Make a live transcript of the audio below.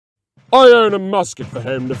I own a musket for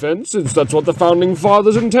home defense, since that's what the Founding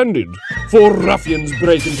Fathers intended. 4 ruffians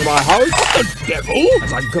break into my house, the devil!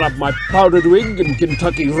 As I grab my powdered wig and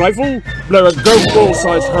Kentucky rifle, blow a golf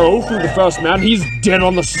ball-sized hole through the first man, he's dead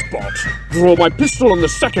on the spot. Draw my pistol on the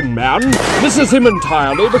second man, misses him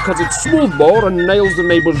entirely because it's smoothbore and nails the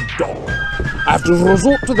neighbor's dog. I have to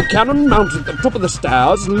resort to the cannon mounted at the top of the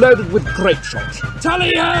stairs, loaded with grape shot.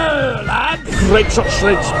 Tally-ho, lad! Grape shot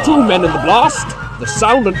shreds 2 men in the blast. The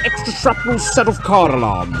sound and extra shrapnel set off car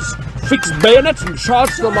alarms. Fix bayonet and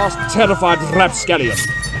charge the last terrified rapscallion.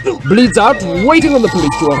 Bleeds out, waiting on the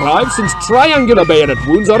police to arrive, since triangular bayonet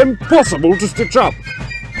wounds are impossible to stitch up.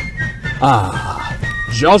 Ah,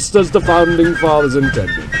 just as the Founding Fathers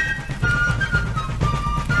intended.